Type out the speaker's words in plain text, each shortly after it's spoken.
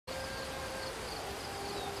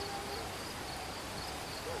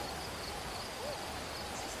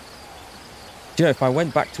You know, if I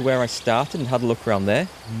went back to where I started and had a look around there,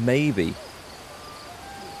 maybe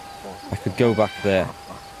I could go back there.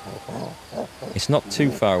 It's not too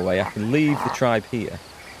far away. I can leave the tribe here.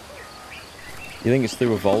 You think it's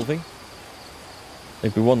through evolving?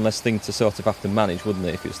 It'd be one less thing to sort of have to manage, wouldn't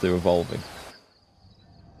it, if it's through evolving?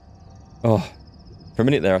 Oh, for a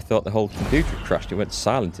minute there I thought the whole computer had crashed. It went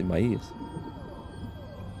silent in my ears.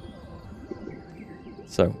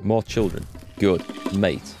 So, more children. Good.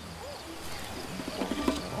 Mate.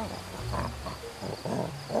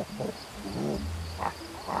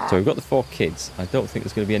 So we've got the 4 kids. I don't think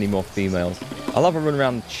there's going to be any more females. I'll have a run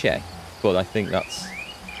around and check, but I think that's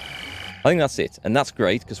it. And that's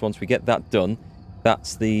great, because once we get that done,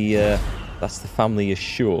 that's the family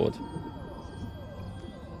assured.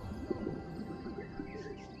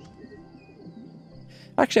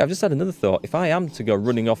 Actually, I've just had another thought. If I am to go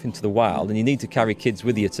running off into the wild, and you need to carry kids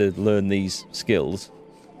with you to learn these skills,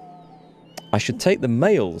 I should take the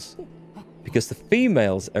males, because the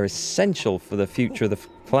females are essential for the future of the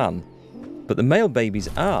clan, but the male babies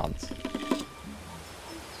aren't.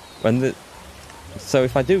 So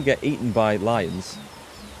if I do get eaten by lions,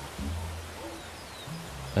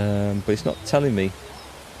 but it's not telling me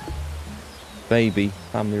baby,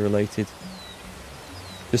 family related.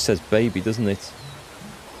 Just says baby, doesn't it?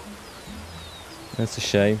 That's a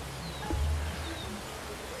shame.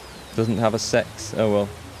 Doesn't have a sex. Oh well.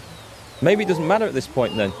 Maybe it doesn't matter at this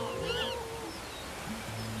point then.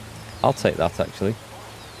 I'll take that actually.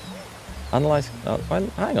 Analyze. Hang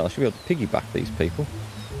on, I should be able to piggyback these people.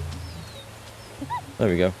 There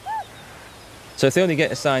we go. So if they only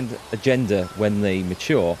get assigned a gender when they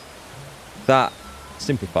mature, that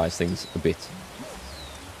simplifies things a bit.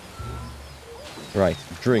 Right,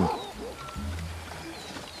 drink.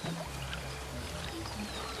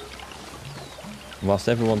 Whilst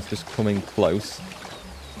everyone's just coming close,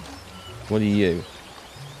 what are you?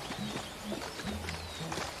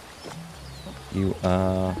 You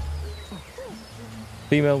are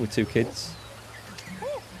female with 2 kids.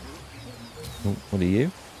 Oh, what are you?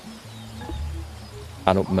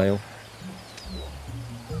 Adult male.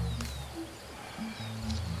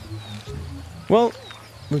 Well,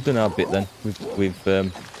 we've done our bit then. We've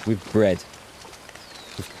bred.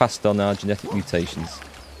 We've passed on our genetic mutations.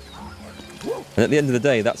 And at the end of the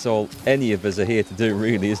day, that's all any of us are here to do,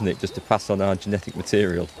 really, isn't it? Just to pass on our genetic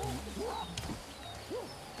material.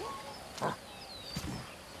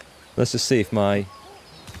 Let's just see if my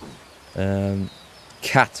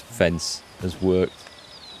cat fence has worked.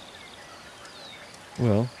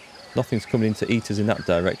 Well, nothing's coming in to eat us in that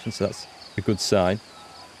direction, so that's a good sign.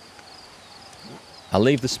 I'll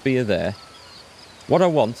leave the spear there. What I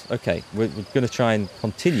want, okay, we're going to try and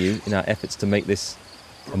continue in our efforts to make this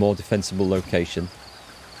a more defensible location.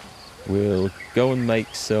 We'll go and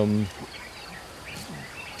make some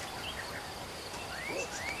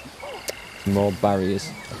more barriers.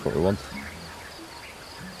 That's what we want.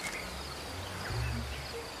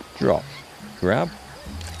 Drop, grab,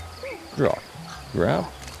 drop, grab,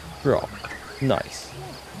 drop. Nice.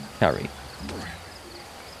 Carry.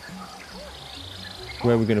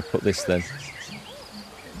 Where are we going to put this then?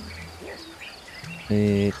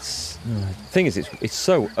 The thing is, it's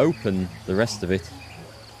so open, the rest of it.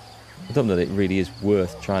 I don't know that it really is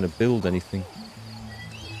worth trying to build anything.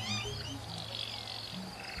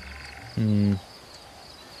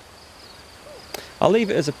 I'll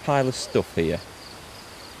leave it as a pile of stuff here.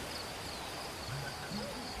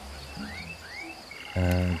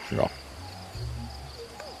 Drop.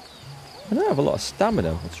 I don't have a lot of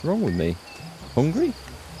stamina. What's wrong with me? Hungry?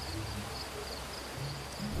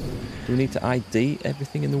 Do we need to ID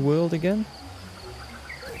everything in the world again?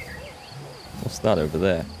 What's that over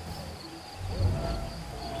there?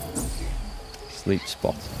 Sleep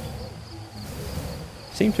spot.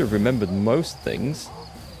 Seem to have remembered most things.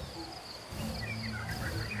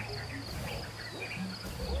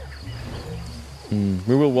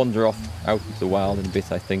 We will wander off out into the wild in a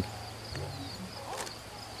bit, I think.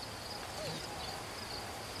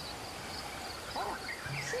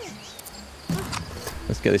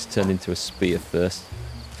 Let's get this turned into a spear first.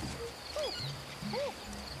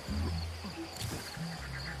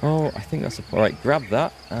 Oh, I think that's a... Alright, grab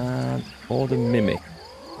that and order mimic.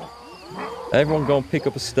 Everyone go and pick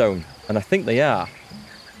up a stone. And I think they are.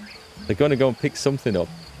 They're going to go and pick something up.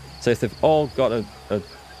 So if they've all got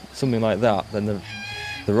something like that, then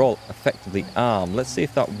they're all effectively armed. Let's see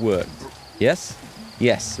if that worked. Yes?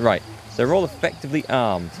 Yes, right. So they're all effectively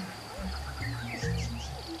armed.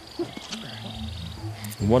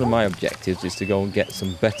 And one of my objectives is to go and get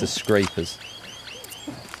some better scrapers.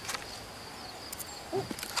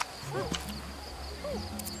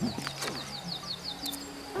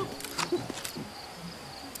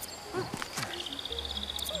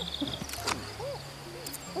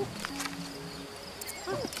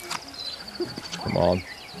 Come on.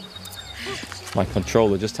 My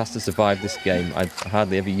controller just has to survive this game. I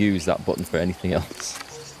hardly ever use that button for anything else.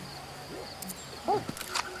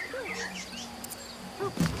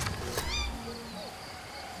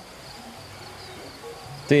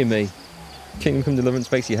 Dear me. Kingdom Come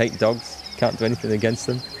Deliverance makes you hate dogs. Can't do anything against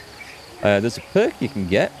them. There's a perk you can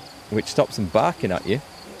get, which stops them barking at you.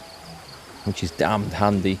 Which is damned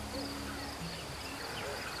handy.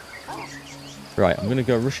 Right, I'm going to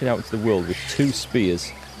go rushing out into the world with 2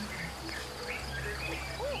 spears.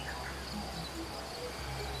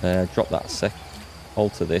 Drop that a sec.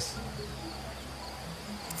 Alter this.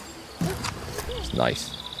 It's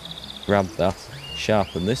nice. Grab that.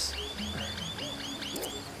 Sharpen this.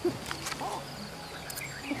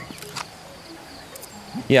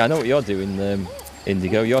 Yeah, I know what you're doing,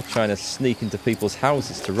 Indigo. You're trying to sneak into people's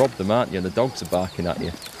houses to rob them, aren't you? And the dogs are barking at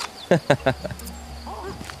you.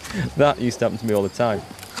 That used to happen to me all the time.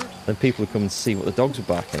 Then people would come and see what the dogs were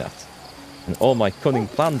barking at. And all my cunning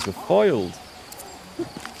plans were foiled.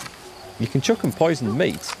 You can chuck and poison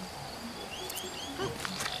meat.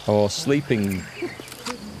 Or sleeping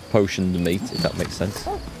potion the meat, if that makes sense.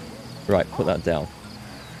 Right, put that down.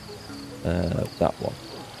 That one.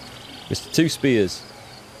 Just 2 spears.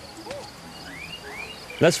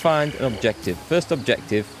 Let's find an objective. First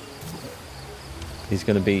objective is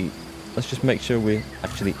going to be... Let's just make sure we're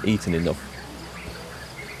actually eating enough.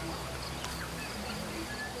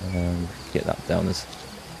 Get that down as...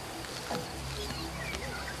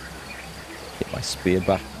 Get my spear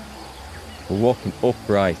back. We're walking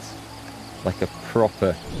upright. Like a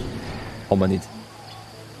proper hominid.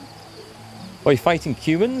 Oh, you're fighting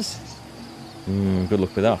humans? Good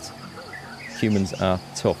luck with that. Humans are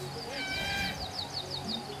tough.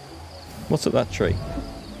 What's up that tree?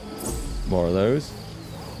 More of those.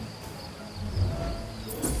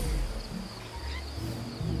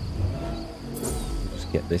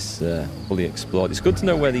 Just get this fully explored. It's good to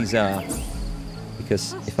know where these are,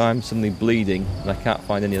 because if I'm suddenly bleeding and I can't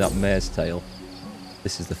find any of that mare's tail,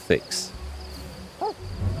 this is the fix.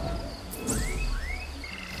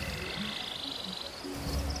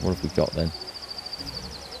 What have we got then?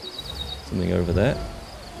 Something over there.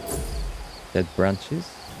 Dead branches.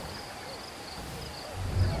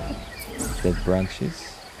 Dead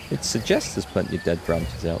branches. It suggests there's plenty of dead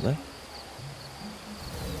branches out there.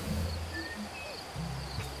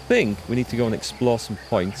 I think we need to go and explore some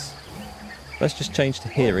points. Let's just change to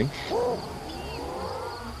hearing. I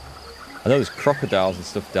know there's crocodiles and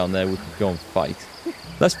stuff down there we could go and fight.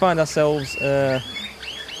 Let's find ourselves... I'll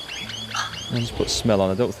just put smell on.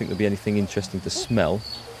 I don't think there'll be anything interesting to smell.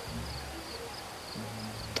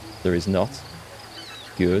 There is not.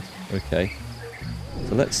 Good. Okay.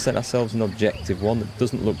 So let's set ourselves an objective, one that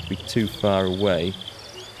doesn't look to be too far away.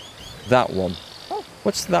 That one.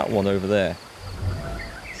 What's that one over there?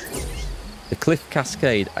 The Cliff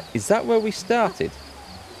Cascade. Is that where we started?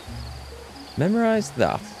 Memorise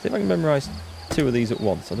that. See if I can memorise 2 of these at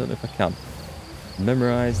once. I don't know if I can.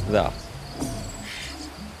 Memorise that.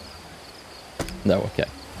 No, okay.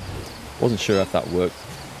 Wasn't sure if that worked.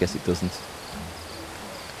 Guess it doesn't.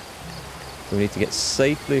 So we need to get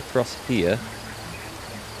safely across here.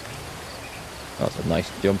 Oh, that's a nice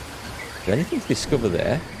jump. Is there anything to discover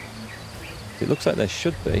there? It looks like there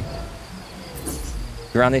should be.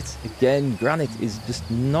 Granite. Again, granite is just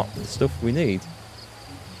not the stuff we need.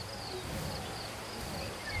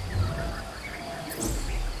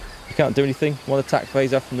 You can't do anything. One attack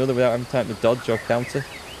phase after another without having time to dodge or counter.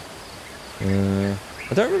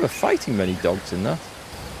 I don't remember fighting many dogs in that.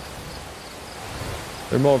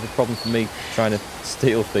 They're more of a problem for me trying to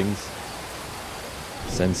steal things.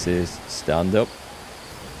 Senses, stand up.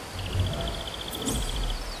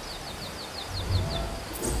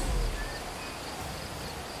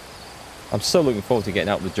 I'm so looking forward to getting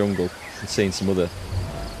out of the jungle and seeing some other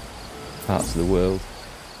parts of the world.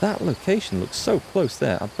 That location looks so close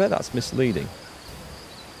there. I bet that's misleading.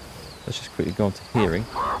 Let's just quickly go on to hearing.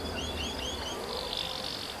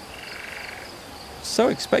 So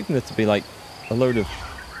expecting there to be like a load of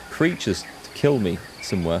creatures to kill me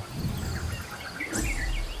somewhere.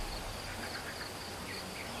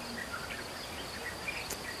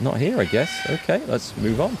 Not here, I guess. Okay, let's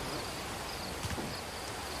move on.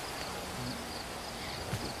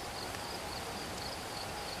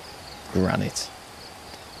 Granite.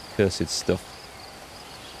 Cursed stuff.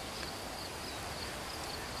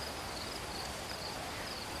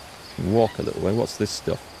 Walk a little way. What's this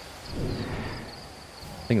stuff?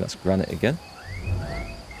 I think that's granite again.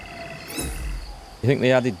 You think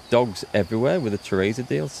they added dogs everywhere with the Teresa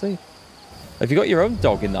DLC? Have you got your own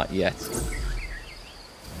dog in that yet?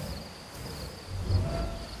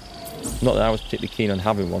 Not that I was particularly keen on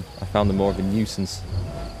having one. I found them more of a nuisance.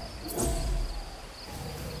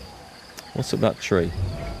 What's up that tree?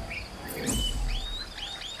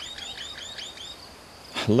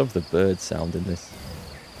 I love the bird sound in this.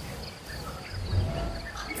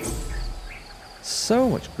 So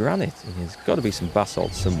much granite in here. There's got to be some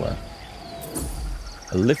basalt somewhere.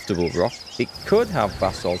 A liftable rock. It could have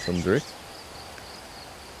basalt under it.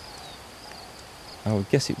 I would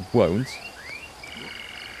guess it won't.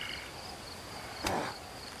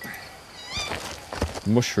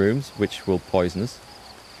 Mushrooms, which will poison us.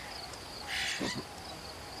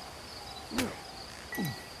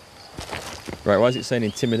 Right, why is it saying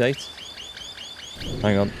intimidate?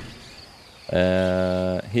 Hang on.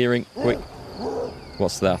 Hearing, quick.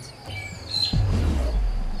 What's that?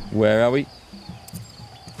 Where are we?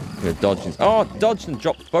 I'm gonna dodge this. Oh, I dodged and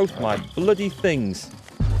dropped both my bloody things.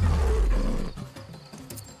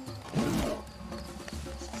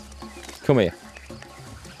 Come here.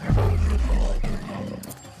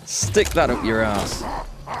 Stick that up your ass.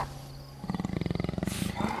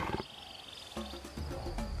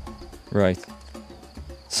 Right.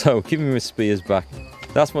 So, give me my spears back.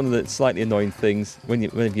 That's one of the slightly annoying things.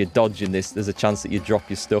 Whenever you're dodging this, there's a chance that you drop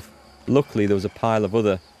your stuff. Luckily, there was a pile of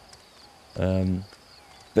other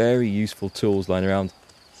very useful tools lying around.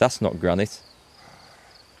 That's not granite.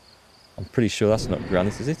 I'm pretty sure that's not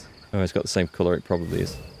granite, is it? Oh, it's got the same colour. It probably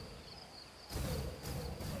is.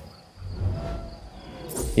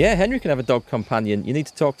 Yeah, Henry can have a dog companion. You need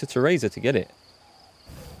to talk to Teresa to get it.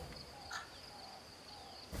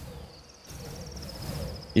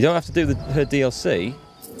 You don't have to do her DLC.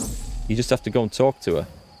 You just have to go and talk to her.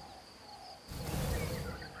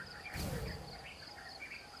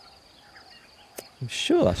 I'm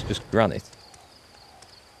sure that's just granite.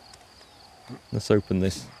 Let's open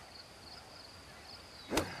this.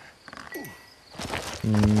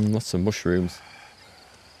 Lots of mushrooms.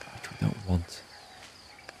 Which we don't want.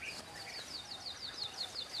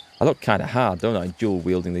 I look kind of hard, don't I? Dual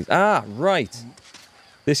wielding these. Ah, right.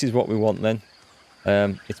 This is what we want then.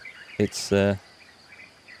 It's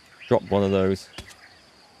drop one of those.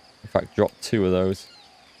 In fact, drop two of those.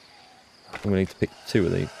 I'm going to need to pick two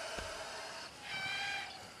of these.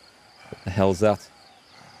 What the hell's that?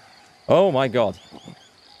 Oh my god.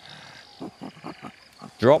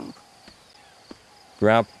 Drop.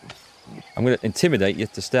 Grab. I'm going to intimidate you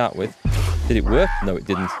to start with. Did it work? No, it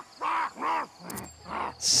didn't.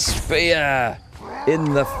 Spear!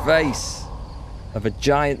 In the face of a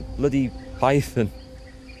giant bloody python.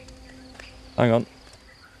 Hang on.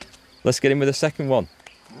 Let's get in with the second one.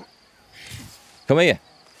 Come here.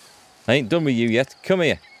 I ain't done with you yet. Come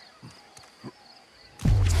here.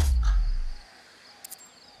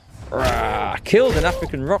 Rah, killed an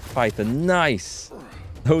African rock python. Nice.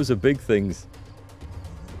 Those are big things.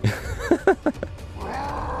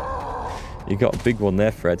 You got a big one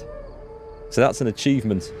there, Fred. So that's an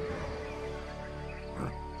achievement.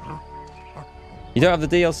 You don't have the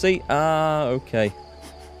DLC? Ah, okay.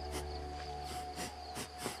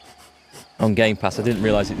 On Game Pass, I didn't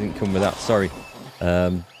realise it didn't come with that. Sorry.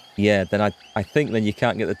 Yeah, then I think then you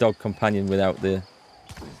can't get the dog companion without the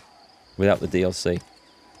DLC.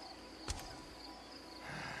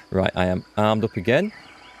 Right, I am armed up again.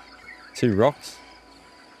 2 rocks.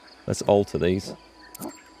 Let's alter these.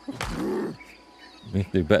 We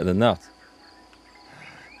can do better than that.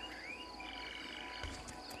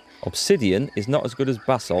 Obsidian is not as good as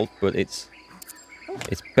basalt, but it's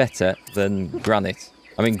better than granite.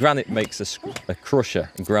 I mean, granite makes a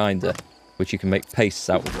crusher, a grinder, which you can make pastes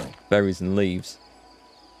out of berries and leaves.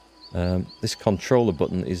 This controller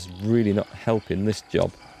button is really not helping this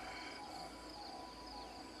job.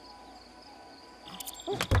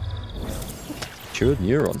 Matured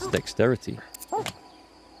neurons, dexterity.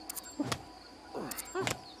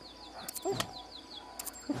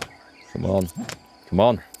 Come on. Come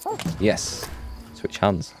on. Yes. Switch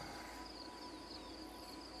hands.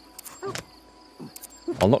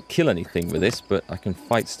 I'll not kill anything with this, but I can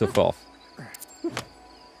fight stuff off.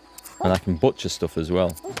 And I can butcher stuff as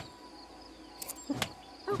well.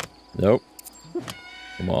 Nope.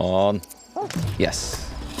 Come on. Yes.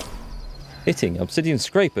 Hitting. Obsidian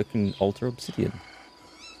scraper can alter obsidian.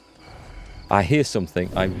 I hear something.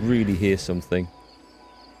 I really hear something.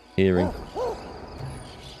 Hearing.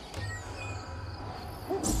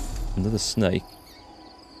 Another snake.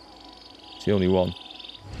 It's the only one.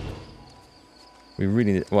 We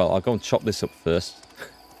really need... Well, I'll go and chop this up first.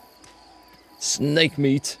 Snake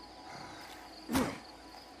meat.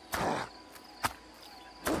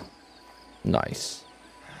 Nice.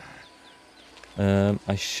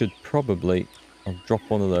 I should probably... I'll drop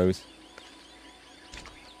one of those.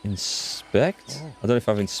 Inspect? I don't know if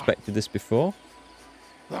I've inspected this before.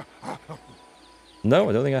 No,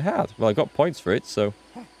 I don't think I had. Well, I got points for it, so...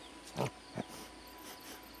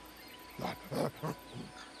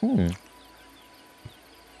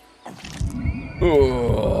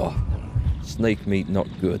 Oh, snake meat not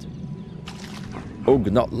good.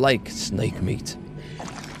 Ugh, not like snake meat.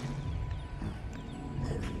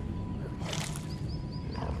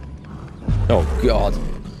 Oh, God.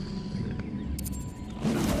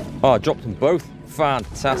 Oh, I dropped them both.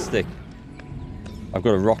 Fantastic. I've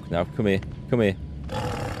got a rock now. Come here. Come here.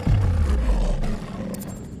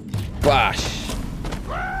 Bash.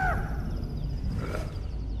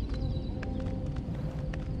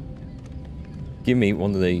 Give me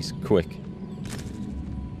one of these, quick.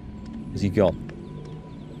 Is he gone?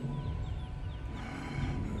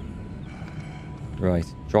 Right,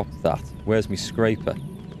 drop that. Where's my scraper?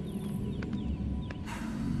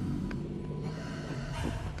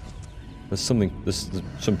 There's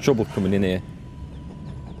some trouble coming in here.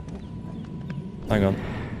 Hang on.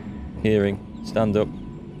 Hearing. Stand up.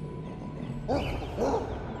 I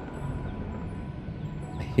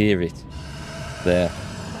hear it. There.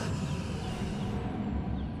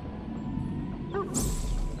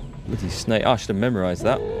 Bloody snake. Oh, I should have memorised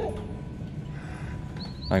that.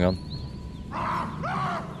 Hang on.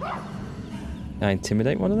 Can I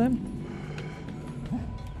intimidate one of them?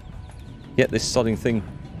 Get this sodding thing.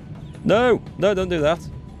 No! No, don't do that.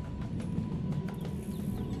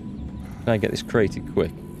 Can I get this created quick?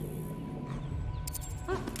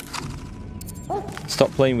 Stop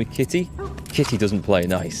playing with Kitty. Kitty doesn't play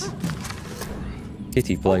nice.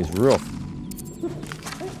 Kitty plays rough.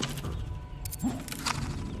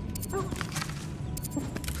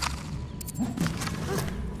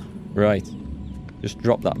 Right. Just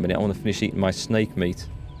drop that a minute. I want to finish eating my snake meat.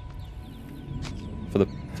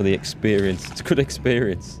 For the experience. It's a good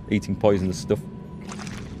experience, eating poisonous stuff.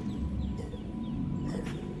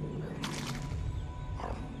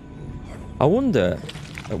 I wonder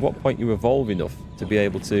at what point you evolve enough to be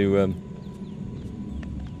able to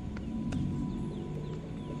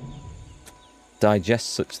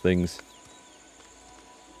digest such things.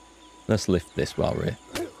 Let's lift this while we're here.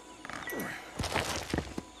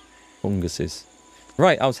 Funguses.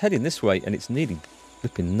 Right, I was heading this way and it's nearly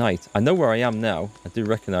flipping night. I know where I am now. I do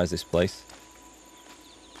recognise this place.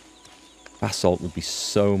 Basalt would be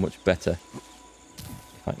so much better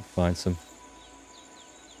if I can find some.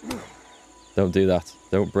 Don't do that.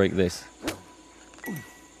 Don't break this.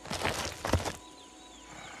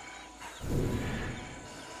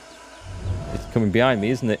 It's coming behind me,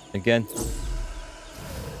 isn't it? Again.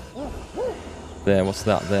 There, what's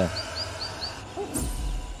that there?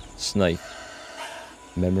 Snake.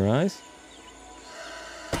 Memorise.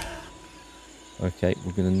 Okay,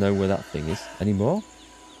 we're going to know where that thing is. Any more?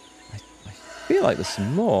 I feel like there's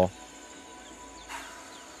some more.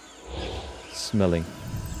 Smelling.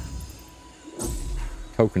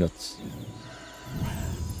 Coconuts.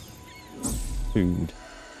 Food.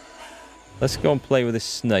 Let's go and play with this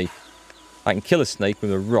snake. I can kill a snake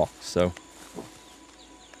with a rock, so...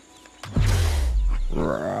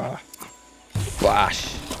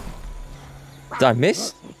 Bash! Did I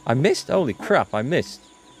miss? I missed? Holy crap, I missed.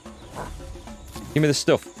 Give me the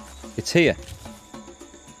stuff. It's here.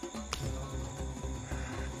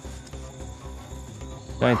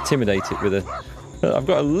 I intimidate it with a... I've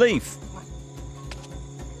got a leaf.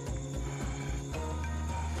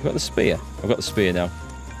 I've got the spear. I've got the spear now.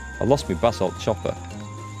 I lost my basalt chopper.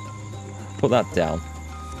 Put that down.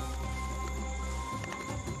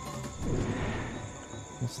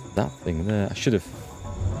 What's that thing there? I should have...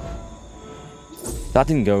 That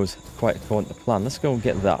didn't go quite according to plan. Let's go and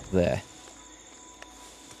get that there.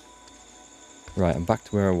 Right, I'm back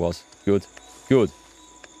to where I was. Good. Good.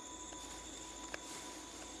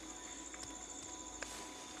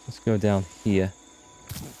 Let's go down here.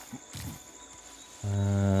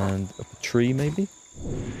 And up a tree, maybe?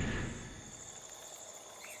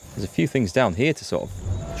 There's a few things down here to sort of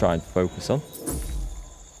try and focus on.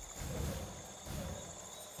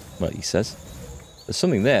 Well, he says. There's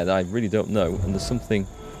something there that I really don't know, and there's something...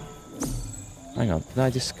 Hang on, can I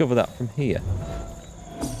discover that from here?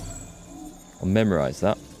 I'll memorise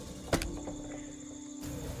that.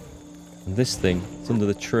 And this thing, it's under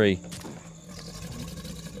the tree.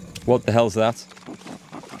 What the hell's that?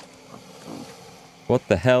 What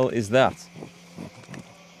the hell is that?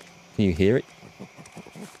 Can you hear it?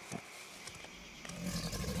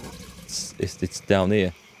 It's down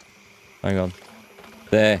here. Hang on.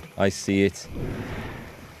 There, I see it.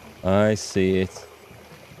 I see it.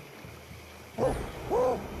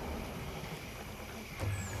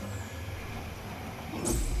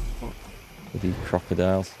 Bloody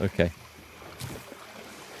crocodiles. Okay.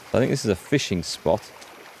 I think this is a fishing spot.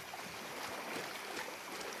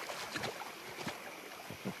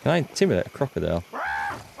 Can I intimidate a crocodile?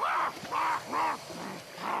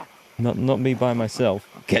 Not me by myself.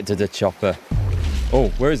 Get to the chopper. Oh,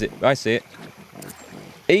 where is it? I see it.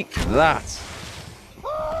 Eek that!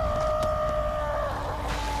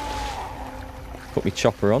 Put me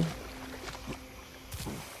chopper on.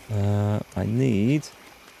 I need...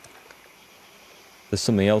 There's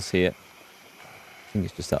something else here. I think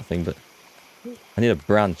it's just that thing, but... I need a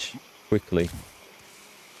branch, quickly.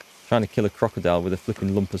 Trying to kill a crocodile with a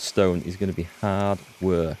flipping lump of stone is going to be hard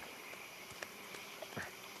work.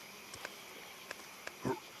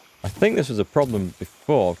 I think this was a problem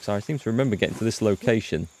before, because I seem to remember getting to this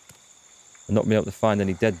location and not being able to find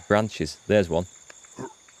any dead branches. There's one.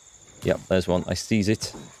 Yep, there's one. I seize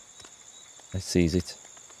it. I seize it.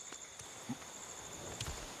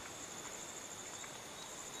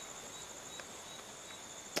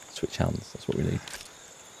 Switch hands, that's what we need.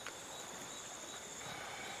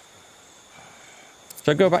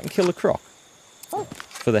 Should I go back and kill the croc?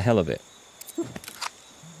 For the hell of it.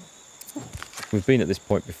 We've been at this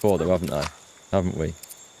point before though, haven't we?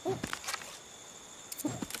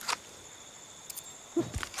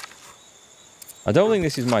 I don't think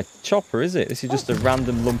this is my chopper, is it? This is just a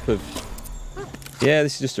random lump of... Yeah,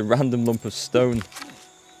 this is just a random lump of stone.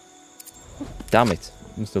 Damn it.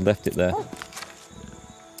 Must have left it there.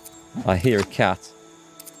 I hear a cat.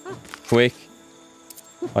 Quick.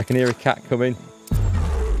 I can hear a cat coming.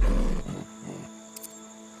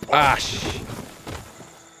 Ash!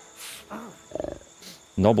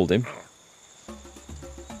 Nobbled him.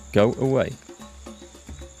 Go away.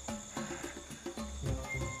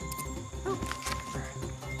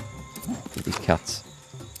 Bloody cats.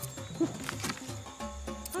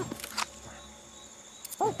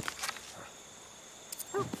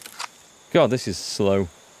 God, this is slow.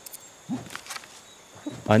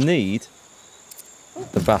 I need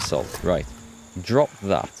the basalt. Right. Drop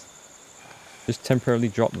that. Just temporarily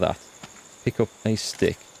drop that. Pick up a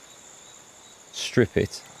stick. Strip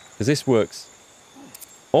it. Because this works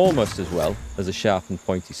almost as well as a sharp and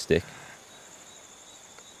pointy stick.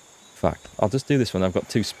 In fact, I'll just do this one. I've got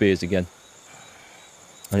 2 spears again.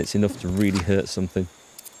 And it's enough to really hurt something.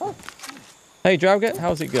 Hey, Draugr,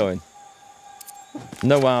 how's it going?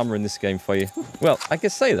 No armour in this game for you. Well, I can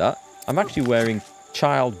say that. I'm actually wearing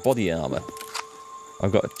child body armour.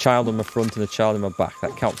 I've got a child on my front and a child in my back.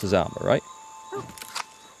 That counts as armour, right?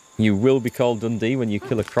 You will be called Dundee when you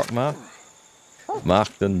kill a croc, Mark.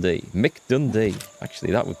 Mark Dundee. Mick Dundee.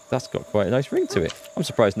 Actually, that's got quite a nice ring to it. I'm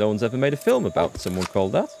surprised no one's ever made a film about someone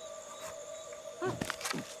called that.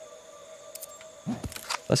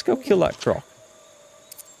 Let's go kill that croc.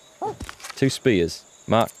 2 spears.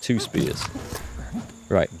 Mark 2 spears.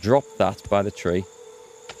 Right, drop that by the tree.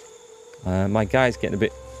 My guy's getting a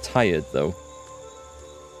bit tired, though.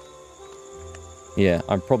 Yeah,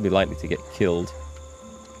 I'm probably likely to get killed.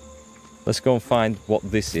 Let's go and find what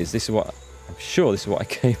this is. This is what... I'm sure this is what I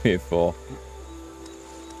came here for.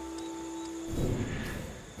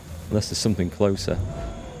 Unless there's something closer.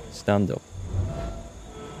 Stand up.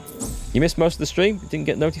 You missed most of the stream? Didn't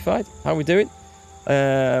get notified? How are we doing?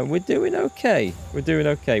 We're doing okay. We're doing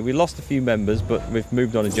okay. We lost a few members, but we've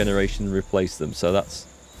moved on a generation and replaced them, so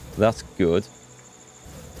that's good.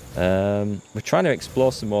 We're trying to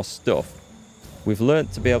explore some more stuff. We've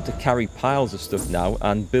learnt to be able to carry piles of stuff now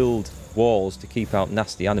and build walls to keep out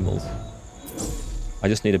nasty animals. I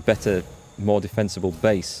just need a better, more defensible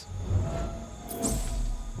base.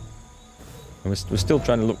 And we're still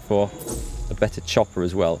trying to look for a better chopper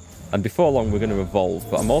as well. And before long we're going to evolve,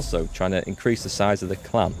 but I'm also trying to increase the size of the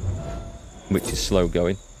clan, which is slow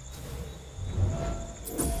going.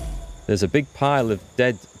 There's a big pile of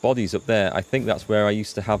dead bodies up there. I think that's where I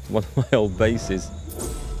used to have one of my old bases.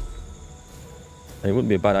 And it wouldn't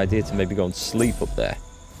be a bad idea to maybe go and sleep up there.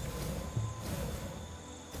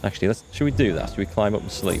 Actually, should we do that? Should we climb up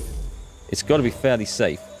and sleep? It's got to be fairly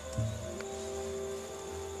safe.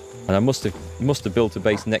 And I must have built a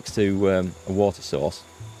base next to a water source.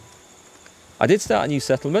 I did start a new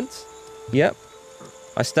settlement. Yep.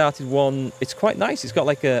 I started one. It's quite nice. It's got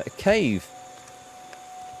like a cave.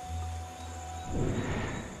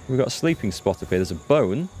 We've got a sleeping spot up here. There's a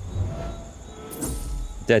bone.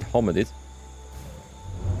 Dead hominid.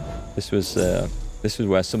 This was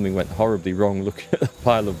where something went horribly wrong. Look at the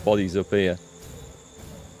pile of bodies up here.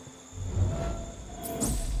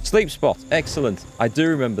 Sleep spot. Excellent. I do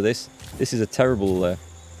remember this. This is a terrible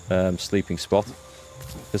sleeping spot.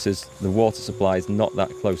 Because the water supply is not that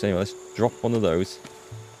close. Anyway, let's drop one of those.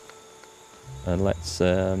 And let's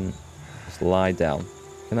just lie down.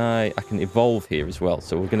 I can evolve here as well,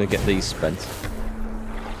 so we're going to get these spent.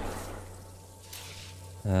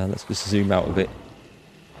 Let's just zoom out a bit.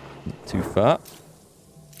 Not too far.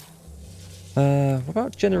 What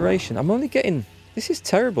about generation? I'm only getting... This is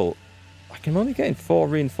terrible. I'm only getting 4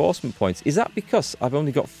 reinforcement points. Is that because I've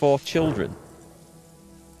only got 4 children?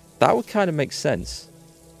 That would kind of make sense.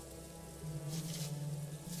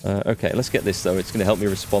 Okay, let's get this though. It's going to help me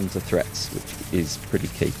respond to threats, which is pretty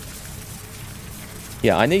key.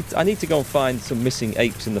 Yeah, I need to go and find some missing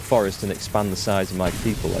apes in the forest and expand the size of my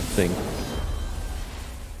people, I think.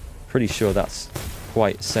 Pretty sure that's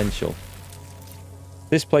quite essential.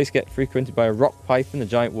 This place gets frequented by a rock python, a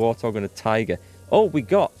giant warthog, and a tiger. Oh, we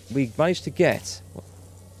managed to get...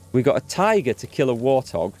 We got a tiger to kill a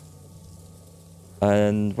warthog.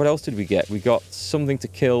 And what else did we get? We got something to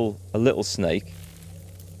kill a little snake,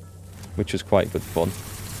 which was quite good fun.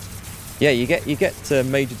 Yeah, you get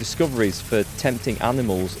major discoveries for tempting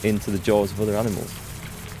animals into the jaws of other animals.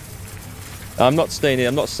 I'm not staying here.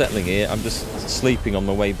 I'm not settling here. I'm just sleeping on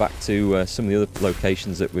my way back to some of the other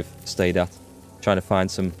locations that we've stayed at, trying to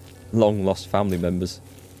find some long-lost family members.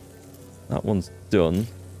 That one's done.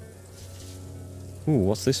 Ooh,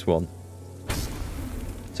 what's this one?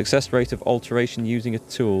 Success rate of alteration using a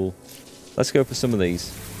tool. Let's go for some of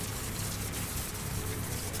these.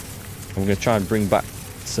 I'm going to try and bring back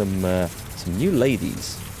some new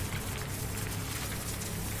ladies.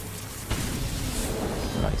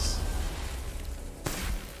 Nice.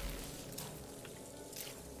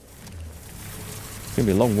 It's going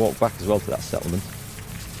to be a long walk back as well to that settlement.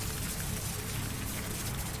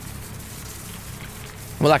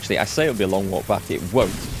 Well, actually, I say it'll be a long walk back. It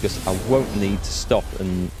won't, because I won't need to stop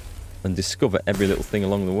and discover every little thing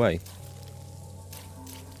along the way.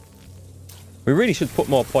 We really should put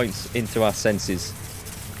more points into our senses,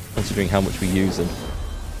 considering how much we use them.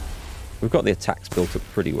 We've got the attacks built up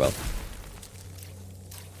pretty well.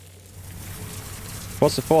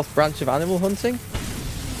 What's the 4th branch of animal hunting?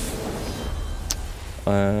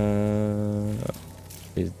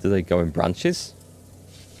 Do they go in branches?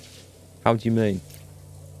 How do you mean?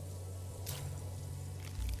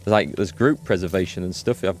 There's group preservation and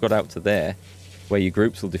stuff. I've got out to there, where your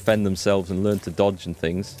groups will defend themselves and learn to dodge and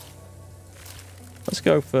things. Let's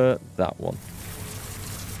go for that one.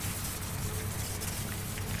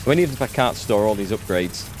 I mean, even if I can't store all these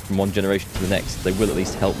upgrades from one generation to the next, they will at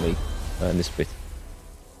least help me in this bit.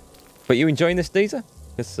 But you enjoying this, Deezer?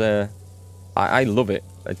 Because I love it.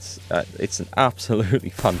 It's an absolutely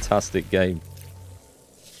fantastic game.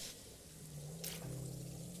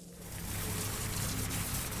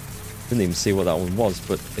 Didn't even see what that one was,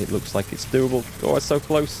 but it looks like it's doable. Oh, it's so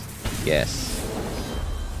close. Yes.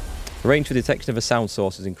 The range for detection of a sound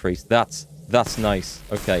source is increased. That's nice.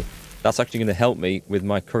 Okay. That's actually going to help me with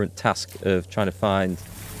my current task of trying to find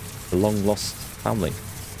the long-lost family.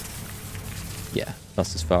 Yeah,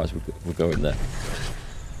 that's as far as we're going there.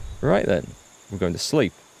 Right then. We're going to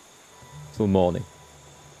sleep till morning.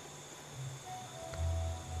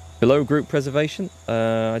 Below group preservation?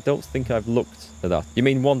 I don't think I've looked at that. You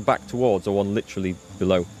mean one back towards or one literally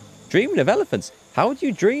below? Dreaming of elephants? How do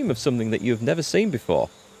you dream of something that you've never seen before?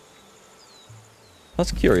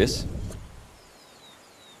 That's curious.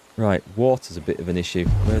 Right, water's a bit of an issue.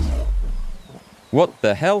 What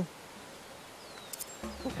the hell?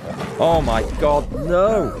 Oh my god,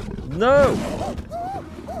 no! No!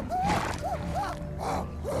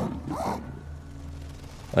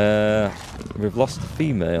 We've lost a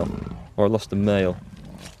female. Or lost a male.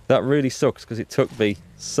 That really sucks because it took me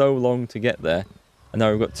so long to get there. And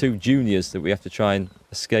now we've got 2 juniors that we have to try and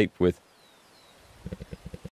escape with.